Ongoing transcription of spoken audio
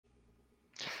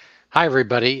Hi,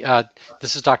 everybody.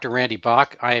 This is Dr. Randy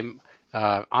Bach. I'm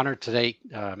honored today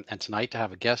and tonight to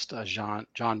have a guest, John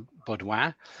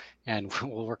Beaudoin, and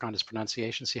we'll work on his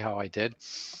pronunciation, see how I did.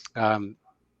 Um,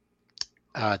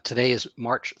 Today is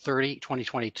March 30,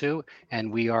 2022, and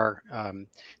we are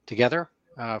together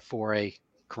for a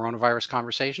coronavirus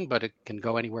conversation, but it can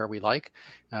go anywhere we like.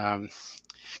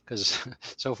 Because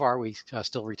so far we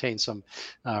still retain some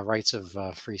rights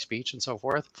of free speech and so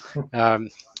forth. Um,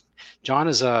 John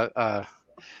is um,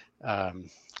 I,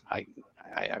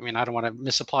 I mean, I don't want to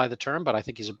misapply the term, but I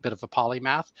think he's a bit of a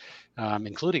polymath,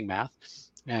 including math.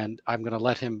 And I'm going to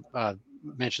let him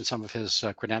mention some of his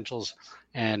credentials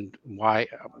and why.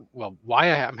 Why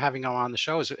I'm having him on the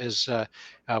show is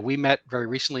we met very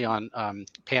recently on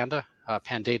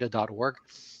pandata.org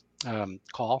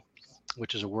call,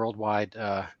 which is a worldwide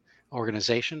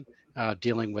organization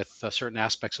dealing with certain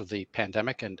aspects of the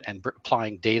pandemic and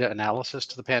applying data analysis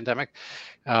to the pandemic.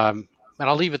 And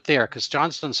I'll leave it there because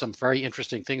John's done some very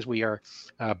interesting things. We are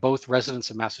both residents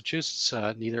of Massachusetts,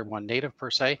 neither one native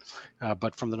per se,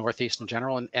 but from the Northeast in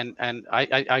general. And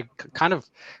I kind of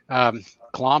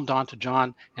glommed onto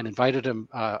John and invited him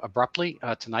abruptly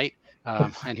tonight.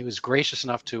 And he was gracious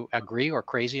enough to agree, or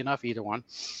crazy enough, either one.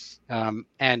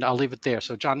 And I'll leave it there.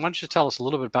 So, John, why don't you tell us a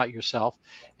little bit about yourself,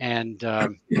 and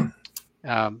then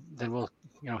we'll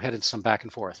head into some back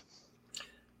and forth.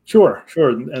 Sure.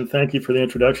 And thank you for the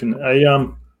introduction.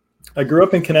 I grew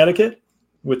up in Connecticut,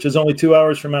 which is only 2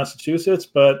 hours from Massachusetts,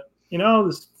 but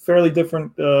this fairly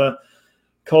different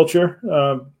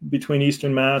culture between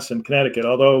Eastern Mass and Connecticut.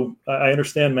 Although I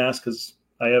understand Mass because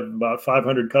I have about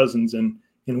 500 cousins in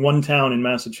one town in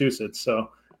Massachusetts, so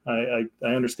I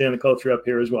understand the culture up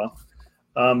here as well.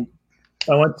 I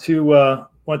went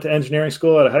to engineering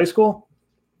school out of high school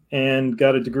and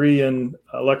got a degree in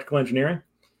electrical engineering.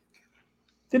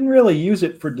 Didn't really use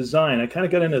it for design. I kind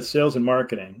of got into sales and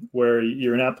marketing, where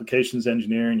you're an applications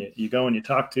engineer and you go and you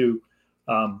talk to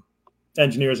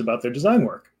engineers about their design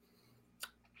work.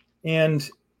 And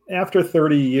after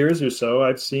 30 years or so,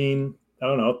 I've seen,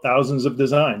 thousands of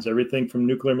designs, everything from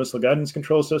nuclear missile guidance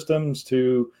control systems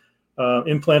to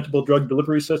implantable drug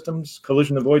delivery systems,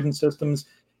 collision avoidance systems,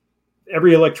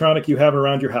 every electronic you have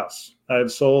around your house.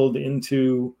 I've sold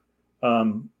into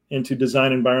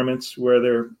design environments where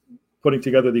they're putting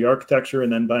together the architecture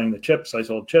and then buying the chips. I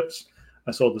sold chips.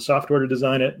 I sold the software to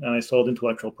design it, and I sold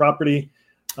intellectual property,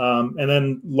 and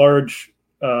then large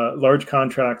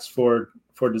contracts for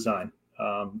design.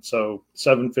 So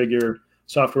 7-figure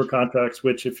software contracts,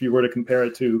 which if you were to compare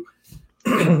it to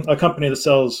a company that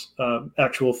sells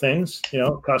actual things,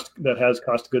 that has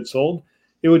cost of goods sold,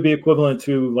 it would be equivalent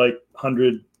to like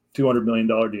 $100, $200 million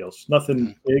deals.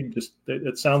 Nothing big. Just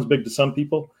it sounds big to some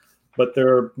people, but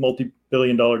there are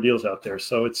multi-billion-dollar deals out there.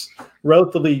 So it's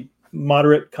relatively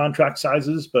moderate contract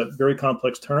sizes, but very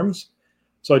complex terms.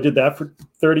 So I did that for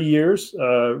 30 years,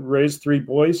 raised 3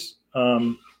 boys,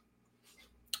 and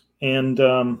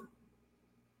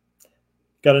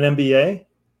got an MBA.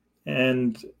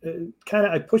 And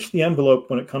I push the envelope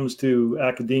when it comes to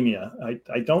academia.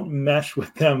 I don't mesh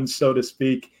with them, so to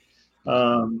speak.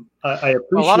 I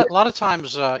appreciate a lot of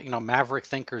times, maverick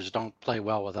thinkers don't play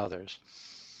well with others.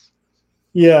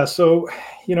 Yeah, so,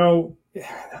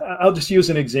 I'll just use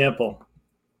an example.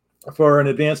 For an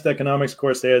advanced economics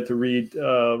course, they had to read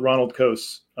Ronald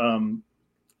Coase. I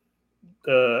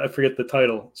forget the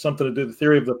title. Something to do with the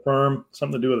theory of the firm.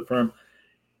 Something to do with the firm.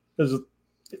 It was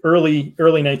early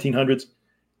 1900s,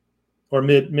 or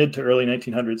mid to early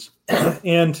 1900s,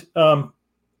 and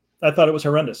I thought it was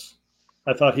horrendous.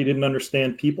 I thought he didn't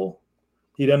understand people.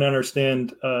 He didn't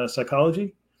understand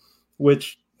psychology,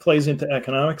 which plays into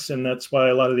economics, and that's why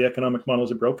a lot of the economic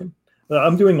models are broken.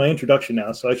 I'm doing my introduction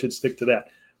now, so I should stick to that.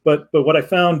 But what I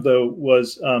found, though,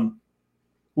 was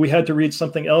we had to read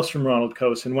something else from Ronald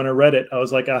Coase, and when I read it, I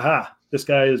was like, aha, this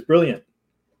guy is brilliant.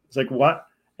 It's like, what?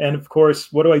 And of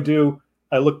course, what do?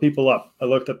 I look people up. I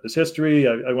looked up his history.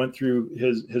 I went through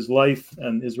his life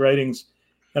and his writings,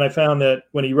 and I found that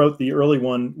when he wrote the early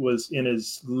one was in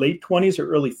his late 20s or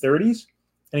early 30s,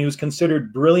 and he was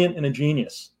considered brilliant and a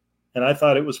genius. And I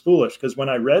thought it was foolish because when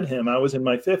I read him, I was in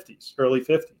my 50s, early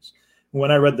 50s. When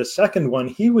I read the second one,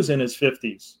 he was in his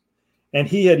 50s. And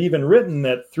he had even written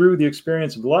that through the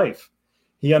experience of life,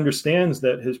 he understands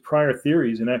that his prior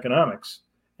theories in economics,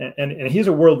 and he's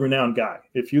a world-renowned guy.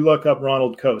 If you look up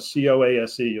Ronald Coase,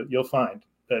 C-O-A-S-E, you'll find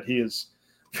that he is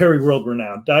very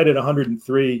world-renowned. Died at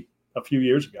 103 a few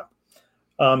years ago.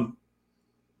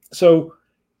 So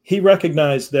he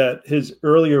recognized that his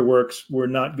earlier works were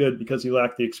not good because he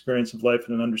lacked the experience of life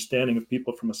and an understanding of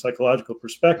people from a psychological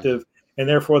perspective, and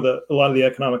therefore a lot of the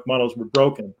economic models were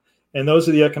broken. And those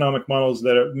are the economic models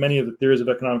that many of the theories of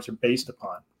economics are based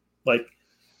upon. Like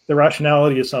the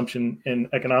rationality assumption in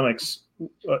economics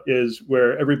is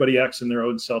where everybody acts in their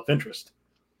own self-interest.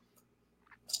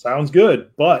 Sounds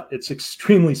good, but it's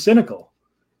extremely cynical.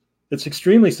 It's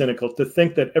extremely cynical to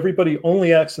think that everybody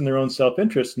only acts in their own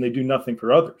self-interest and they do nothing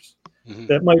for others. Mm-hmm.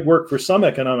 That might work for some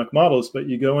economic models, but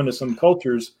you go into some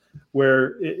cultures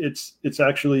where it's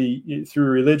actually through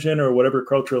religion or whatever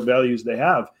cultural values they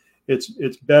have,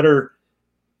 it's better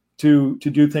to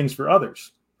do things for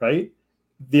others, right?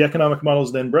 The economic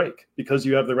models then break because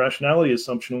you have the rationality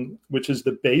assumption, which is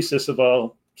the basis of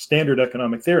all standard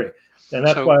economic theory. And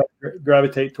that's why I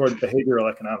gravitate toward behavioral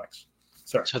economics.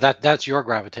 Sorry. So that's your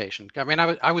gravitation. I mean,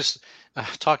 I was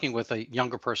talking with a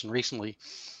younger person recently,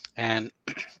 and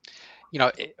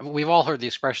we've all heard the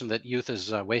expression that youth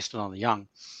is wasted on the young.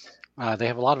 They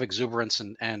have a lot of exuberance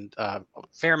and a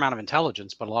fair amount of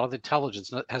intelligence, but a lot of the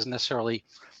intelligence hasn't necessarily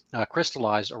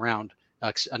crystallized around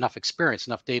enough experience,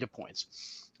 enough data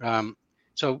points.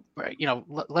 So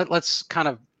let's kind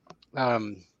of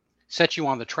set you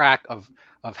on the track of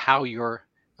how your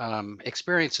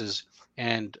experiences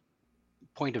and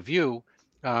point of view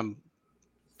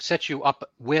set you up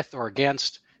with or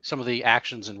against some of the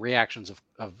actions and reactions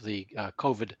of the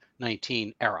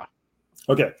COVID-19 era.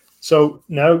 Okay, so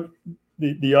now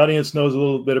the audience knows a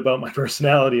little bit about my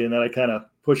personality and that I kind of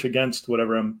push against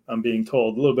whatever I'm being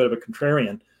told, a little bit of a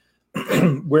contrarian,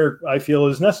 where I feel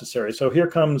is necessary. So here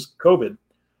comes COVID.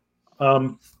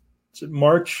 It's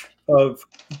March of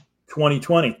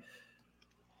 2020.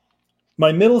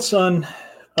 My middle son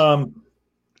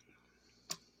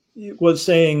was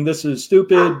saying, "This is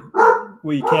stupid.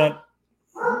 We can't."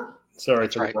 Sorry,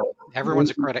 that's right.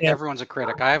 Everyone's a critic. Everyone's a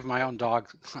critic. I have my own dog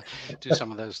do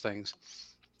some of those things.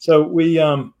 So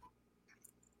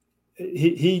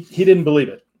he didn't believe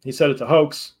it. He said it's a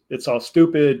hoax. It's all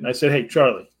stupid. And I said, "Hey,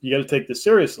 Charlie, you got to take this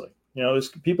seriously. There's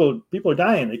people are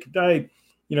dying. They could die.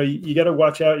 You got to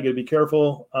watch out. You got to be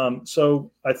careful."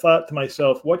 So I thought to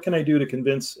myself, what can I do to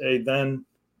convince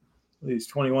he's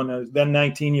 21 now, then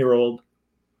 19-year-old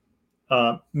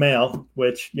male,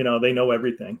 which, they know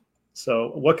everything.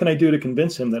 So what can I do to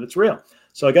convince him that it's real?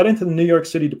 So I got into the New York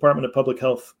City Department of Public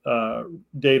Health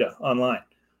data online,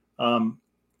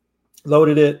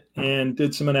 loaded it and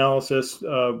did some analysis.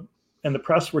 And the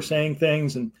press were saying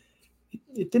things, and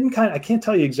it didn't I can't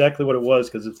tell you exactly what it was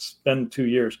because it's been 2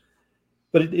 years,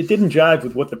 but it didn't jive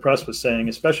with what the press was saying,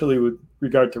 especially with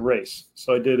regard to race.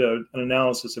 So I did an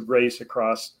analysis of race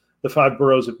across the 5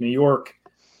 boroughs of New York.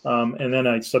 And then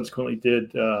I subsequently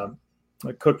did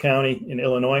Cook County in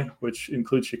Illinois, which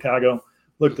includes Chicago,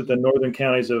 looked at the northern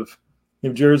counties of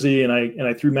New Jersey, and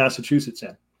I threw Massachusetts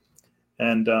in.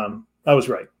 And I was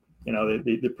right.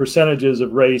 The percentages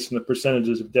of race and the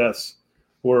percentages of deaths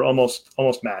were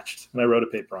almost matched, and I wrote a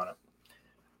paper on it.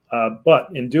 But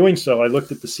in doing so, I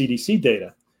looked at the CDC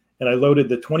data, and I loaded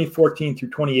the 2014 through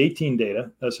 2018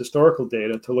 data as historical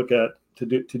data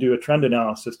to do a trend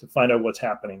analysis to find out what's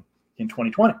happening in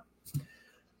 2020.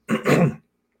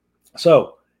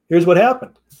 So here's what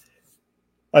happened.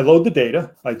 I load the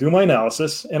data, I do my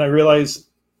analysis, and I realize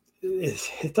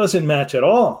it doesn't match at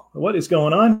all. What is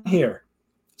going on here?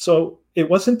 So it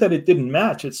wasn't that it didn't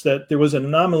match, it's that there was an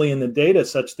anomaly in the data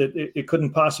such that it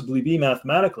couldn't possibly be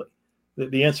mathematically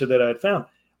the answer that I had found.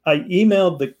 I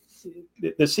emailed the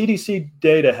CDC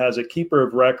data has a keeper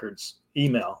of records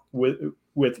email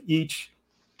with each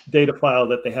data file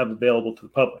that they have available to the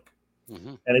public.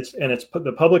 Mm-hmm. And it's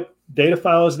the public data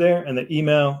file is there, and the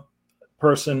email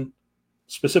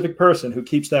specific person who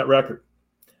keeps that record.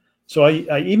 So I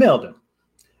emailed him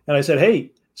and I said,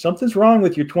 "Hey, something's wrong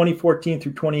with your 2014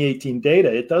 through 2018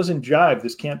 data. It doesn't jive.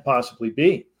 This can't possibly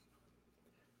be."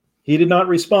 He did not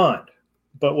respond.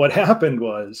 But what happened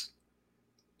was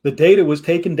the data was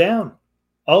taken down.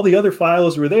 All the other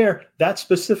files were there. That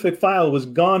specific file was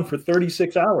gone for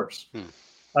 36 hours.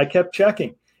 I kept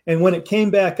checking. And when it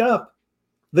came back up,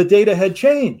 the data had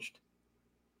changed.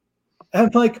 And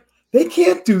I'm like, they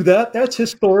can't do that. That's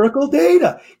historical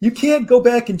data. You can't go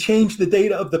back and change the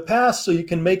data of the past so you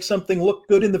can make something look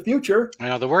good in the future.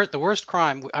 The worst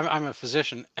crime, I'm a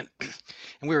physician, and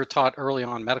we were taught early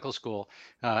on in medical school,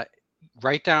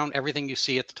 write down everything you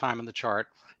see at the time on the chart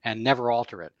and never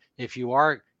alter it. If you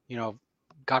are,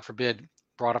 God forbid,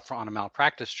 brought up on a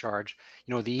malpractice charge,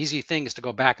 the easy thing is to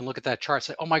go back and look at that chart,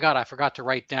 say, "Oh my God, I forgot to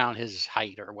write down his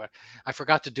height," or "what, I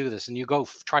forgot to do this," and you go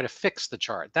try to fix the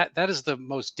chart. That is the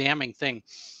most damning thing,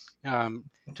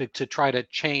 to try to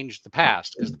change the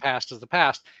past, because the past is the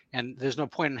past, and there's no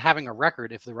point in having a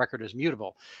record if the record is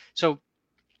mutable. So,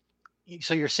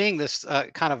 so you're seeing this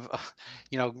kind of,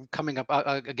 coming up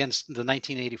against the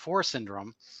 1984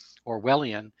 syndrome,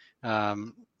 Orwellian,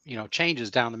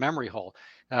 changes down the memory hole.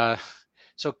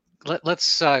 So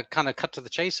let's kind of cut to the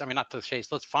chase. I mean, not to the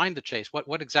chase. Let's find the chase.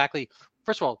 What exactly?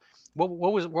 First of all, what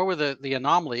were the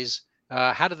anomalies?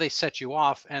 How did they set you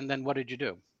off? And then what did you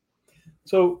do?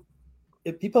 So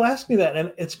if people ask me that,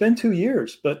 and it's been 2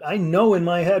 years, but I know in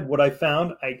my head what I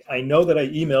found. I know that I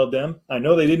emailed them. I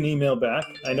know they didn't email back.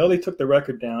 I know they took the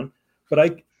record down, but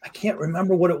I can't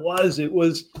remember what it was. It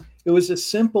was a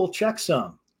simple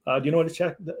checksum. Do you know what a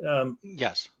check?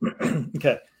 Yes.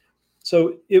 Okay.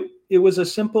 So it was a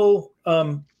simple,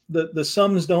 the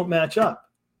sums don't match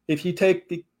up. If you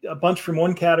take a bunch from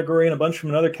one category and a bunch from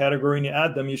another category and you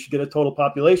add them, you should get a total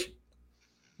population.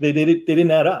 They didn't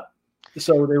add up.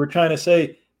 So they were trying to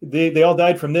say they all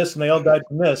died from this and they all died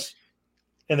from this,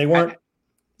 and they weren't,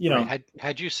 Right.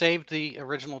 Had you saved the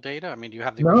original data? I mean, do you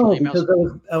have the no, original emails?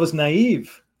 because I was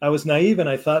naive. I was naive, and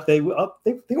I thought they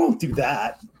won't do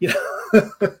that,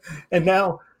 And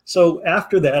now, so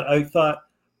after that, I thought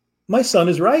my son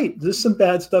is right. There's some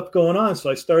bad stuff going on. So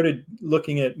I started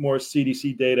looking at more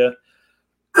CDC data.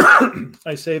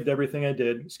 I saved everything I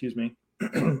did. Excuse me,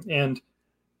 and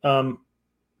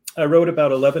I wrote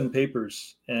about 11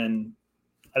 papers, and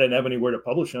I didn't have anywhere to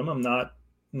publish them. I'm not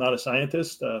a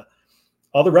scientist.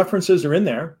 All the references are in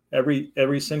there.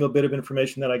 Every single bit of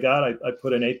information that I got, I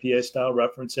put an APA style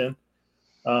reference in.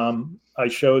 I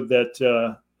showed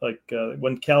that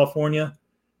when California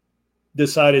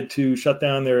decided to shut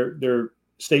down their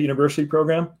state university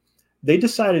program, they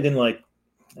decided in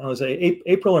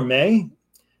April or May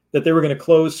that they were going to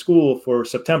close school for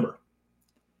September.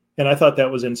 And I thought that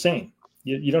was insane.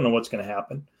 You don't know what's going to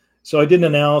happen. So I did an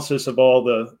analysis of all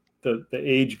the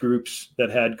age groups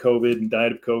that had COVID and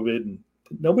died of COVID, and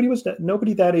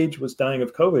nobody that age was dying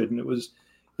of COVID. And it was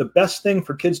the best thing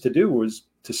for kids to do was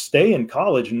to stay in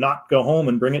college and not go home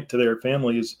and bring it to their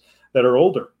families that are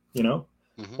older,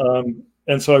 Mm-hmm.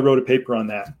 And so I wrote a paper on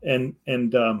that. And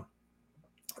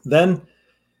then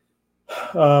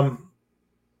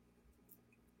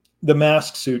the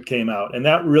mask suit came out, and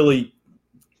that really.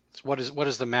 What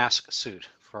is the mask suit?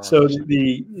 So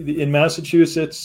in Massachusetts,